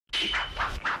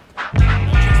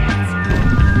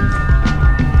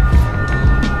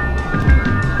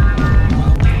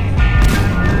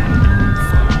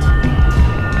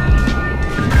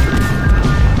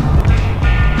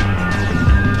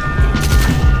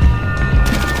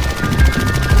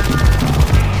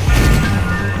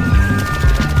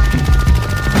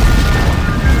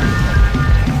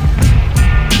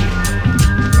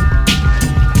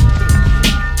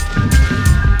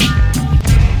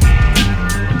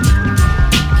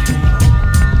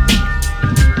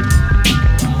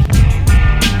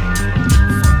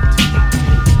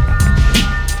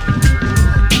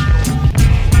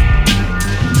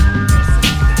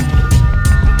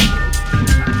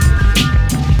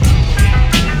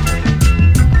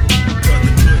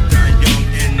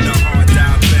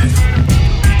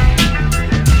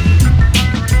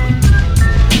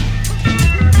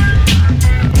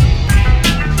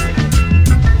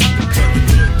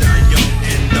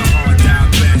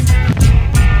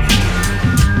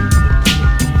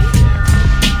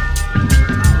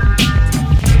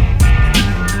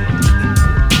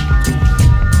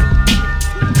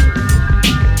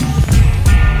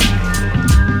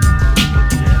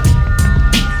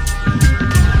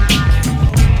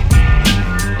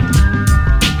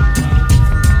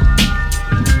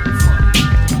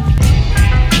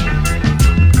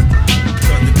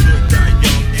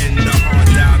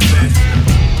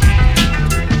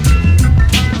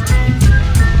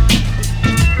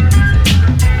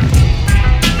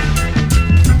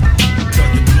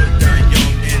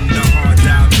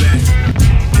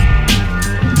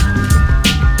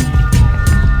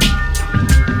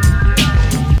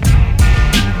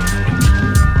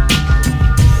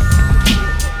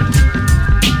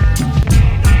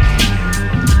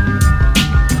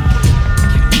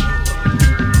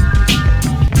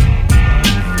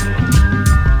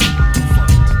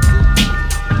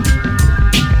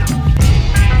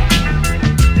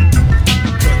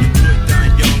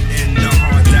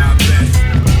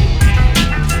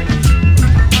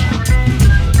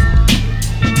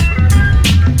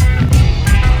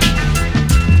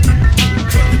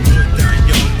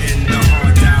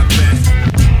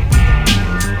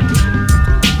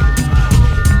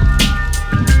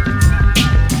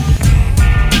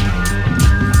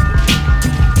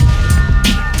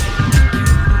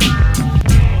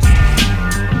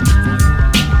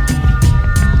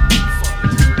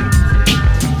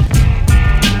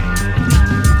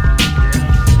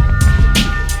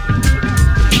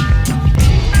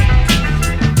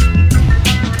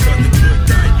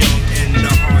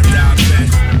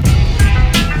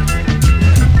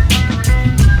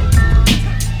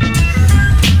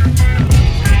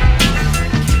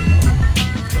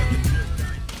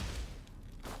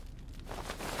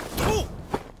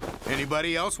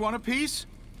Anybody else want a piece?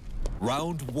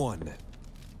 Round 1.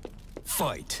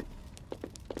 Fight.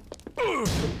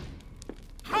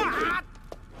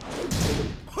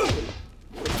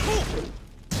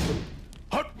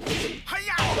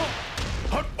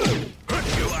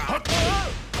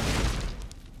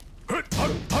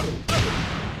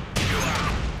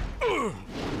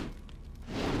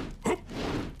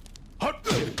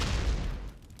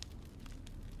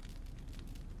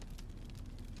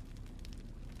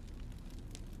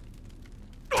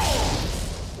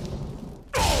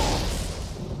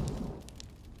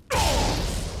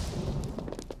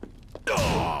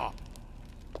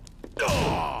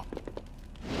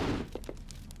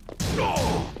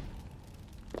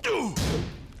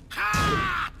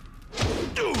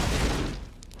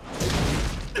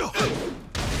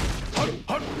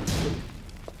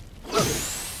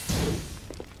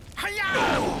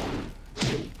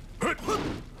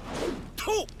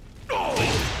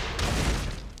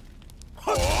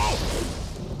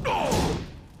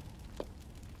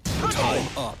 Time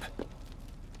up.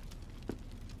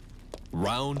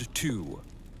 Round 2.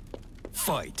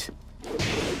 Fight.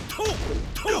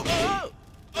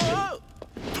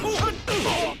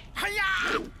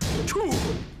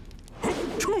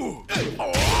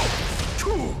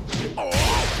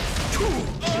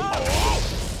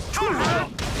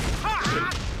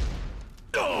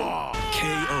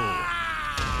 KO.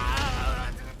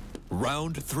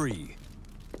 Round 3.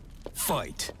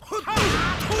 Fight.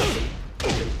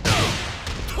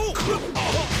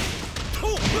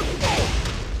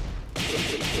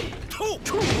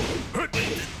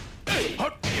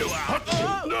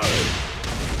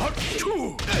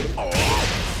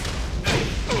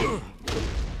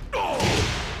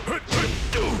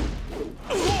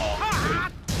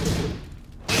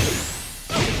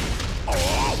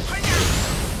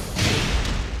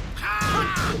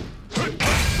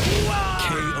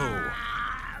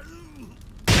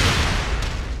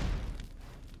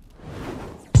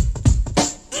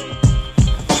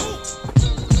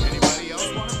 Anybody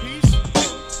else want a piece?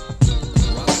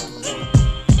 Round 1.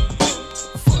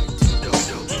 Fight.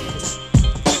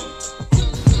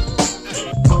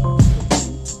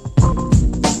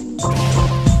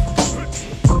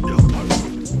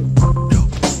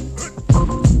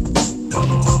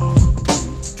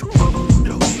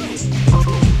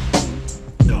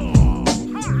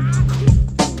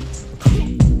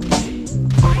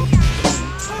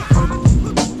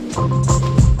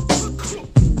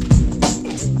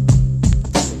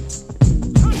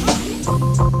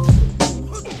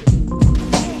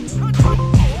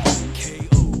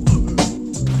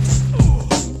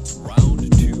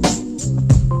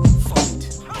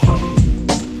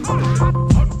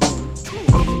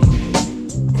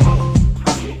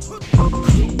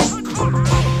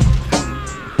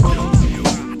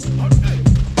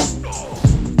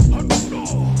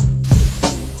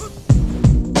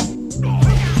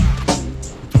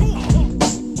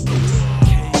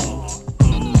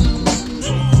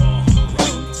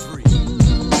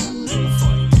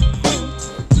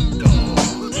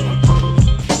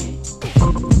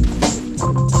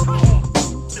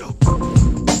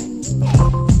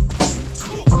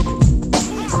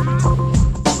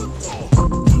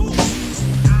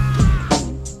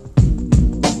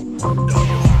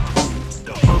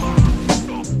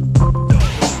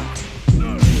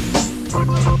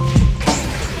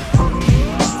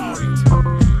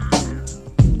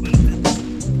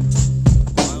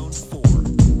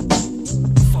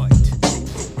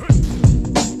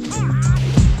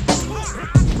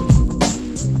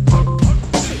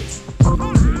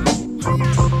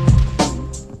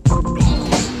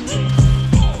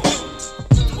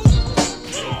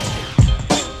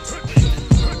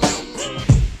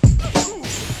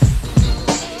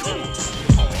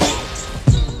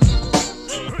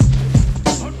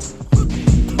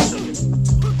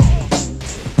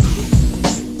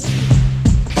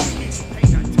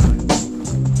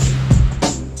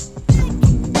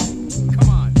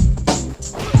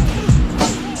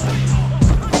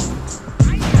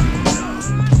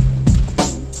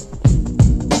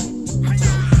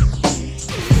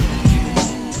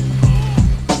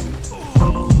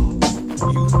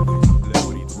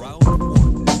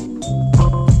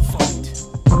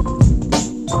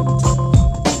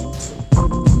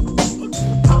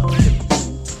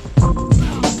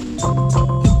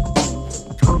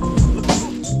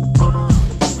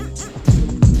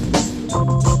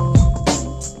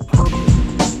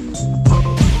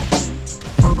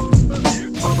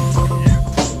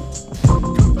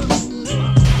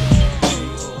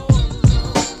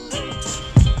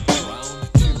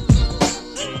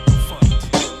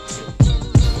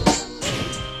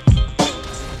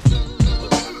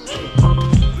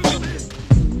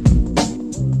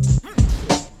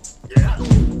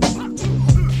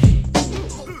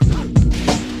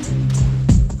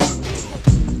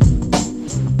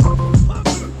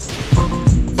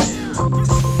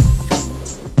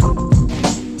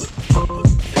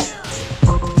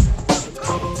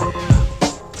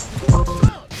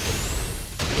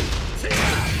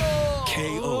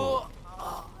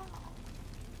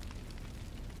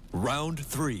 Round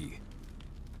 3.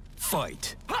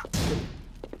 Fight.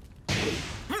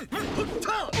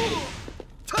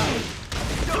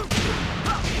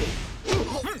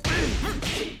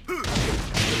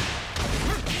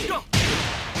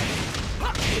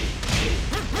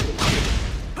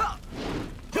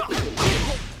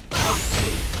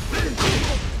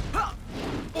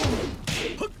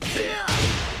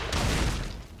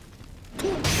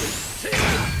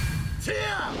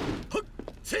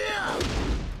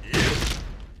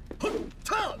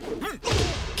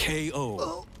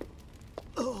 KO.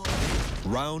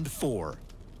 Round 4.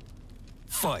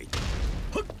 Fight.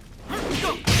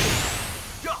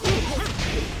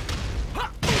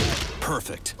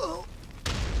 Perfect.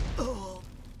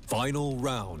 Final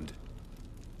round.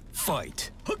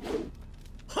 Fight.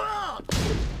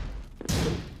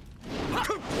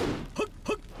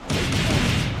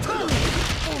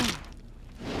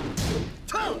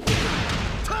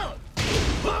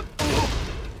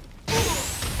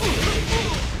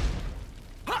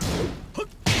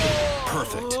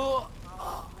 Perfect.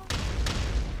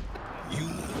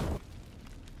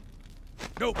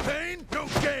 No pain, no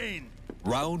gain.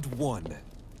 Round 1.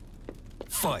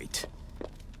 Fight.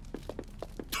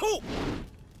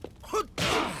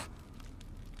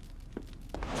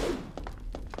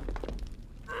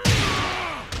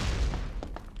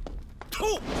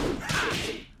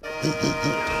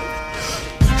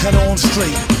 Head on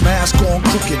straight, mask on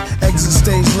crooked. Exit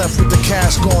stage left with the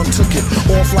cash gone, took it.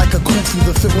 Off like a goofy,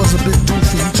 the fit was a bit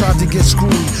doofy. He tried to get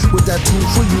screwy with that 2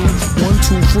 for you, 1,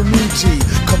 2 for me, G.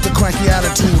 Cut the cranky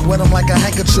attitude, wet him like a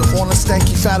handkerchief on a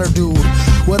stanky fatter dude.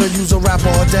 Whether use a rapper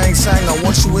or dang sanger,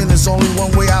 once you in, there's only one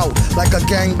way out. Like a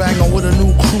gangbanger with a new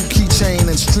crew keychain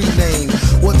and street name.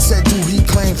 What said do he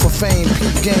claim for fame?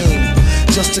 Peak game.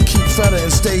 Just to keep fedder and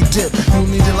stay dip. You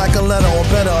need it like a letter or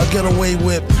better, a getaway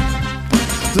whip.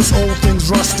 This old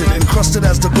thing's rusted, encrusted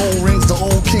as the gold rings the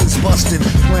old king's busted.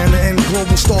 Plan to end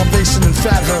global starvation and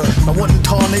fat her. Now what in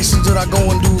tarnation did I go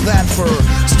and do that for?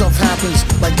 Stuff happens,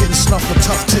 like getting snuffed for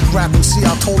tough tit rapping. See,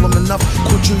 I told him enough,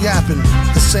 quit you yapping.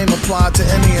 The same applied to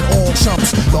any and all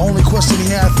chumps. The only question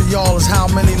he had for y'all is how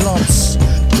many lumps?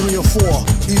 3 or 4,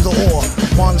 either or,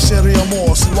 one sherry or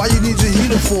more. So why you need your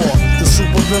heater for? The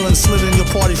super villain slid in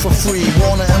your party for free.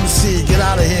 Warner MC, get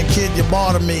out of here kid, you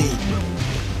bother me.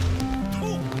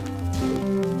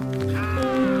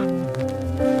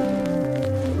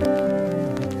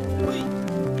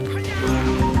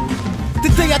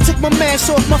 I took my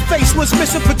mask off, my face was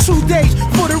missing for 2 days.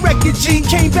 For the record, G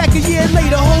came back a year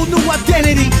later, whole new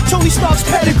identity. Tony Stark's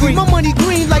pedigree, my money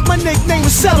green like my nickname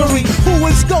was Celery. Who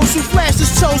was Ghost, who flashed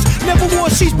his toes, never wore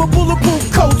sheets but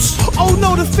bulletproof coats. Oh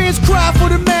no, the fans cried for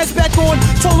the mask back on.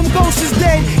 Told him Ghost is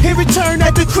dead, he returned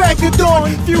at the crack of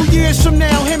dawn. Few years from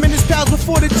now, him and his pals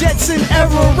before the Jetson era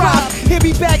arrived. He'll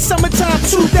be back summertime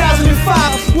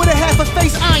 2005 with a half a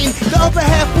face iron, the other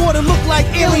half water look like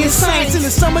alien science. In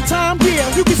the summertime, yeah,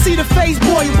 you can see the face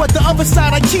boy, but the other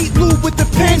side I keep lube with the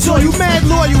pens on you. Mad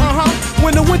loyal,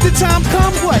 When the winter time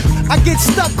come, what? I get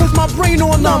stuck cause my brain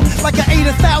on numb. Like I ate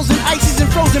 1,000 ices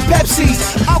and frozen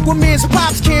Pepsis. Aquaman's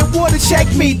pops can't water check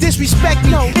me, disrespect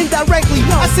me indirectly.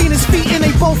 I seen his feet and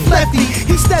they both lefty.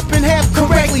 He stepping half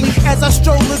correctly as I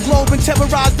stroll the globe and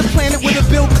terrorize the planet with a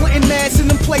Bill Clinton mask and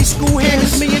them play school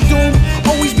hammers. Me and Doom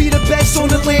always be the best on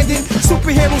the landing.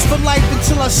 Superheroes for life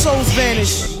until our souls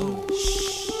vanish.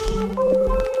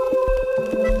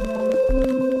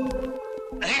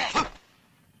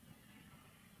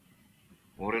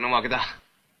 俺の負けだ。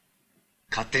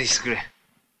勝手にしてくれ。